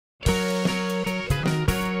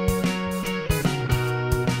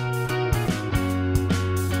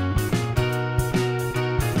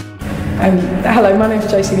Hello, my name's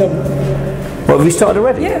Josie Long. Well, have you started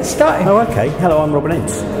already? Yeah, it's starting. Oh, okay. Hello, I'm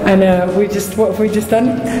Ince. And what have we just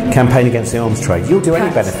done? Campaign against the arms trade. You'll do CAAT.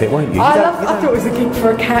 any benefit, won't you? I thought it was a gig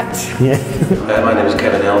for a CAAT. Yeah. My name is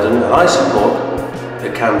Kevin Eldon, and I support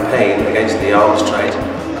the campaign against the arms trade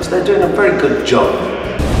because they're doing a very good job.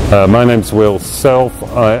 My name's Will Self.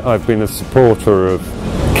 I've been a supporter of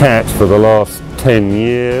CAAT for the last 10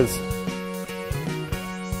 years.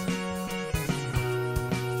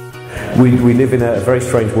 We live in a very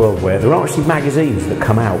strange world where there are actually magazines that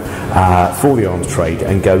come out for the arms trade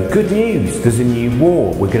and go, good news, there's a new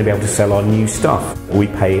war, we're going to be able to sell our new stuff. We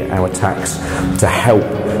pay our tax to help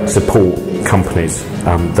support companies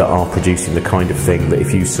that are producing the kind of thing that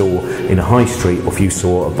if you saw in a high street, or if you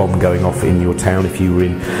saw a bomb going off in your town, if you were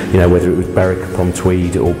in, whether it was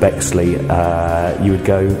Berwick-upon-Tweed or Bexley, you would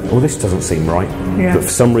go, well, this doesn't seem right. Yeah. But for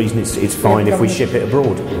some reason it's fine if we ship it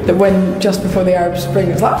abroad. That when, just before the Arab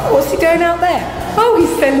Spring, it's like, oh, what's he doing out there? Oh, he's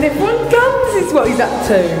selling everyone guns, is what he's up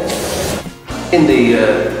to. In the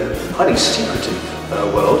highly secretive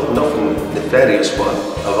world, and often nefarious one,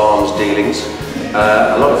 of arms dealings,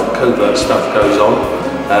 a lot of covert stuff goes on,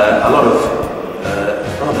 a lot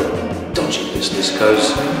of rather dodgy business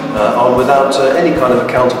goes on without any kind of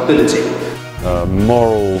accountability. A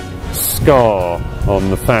moral scar on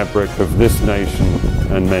the fabric of this nation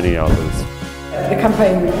and many others. The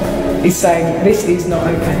campaign is saying this is not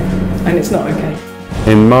okay, and it's not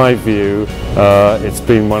okay. In my view, it's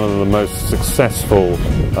been one of the most successful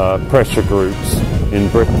pressure groups in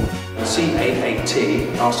Britain.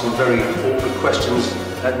 CAAT asked some very awkward questions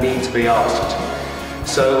that need to be asked.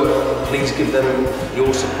 So please give them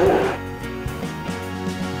your support.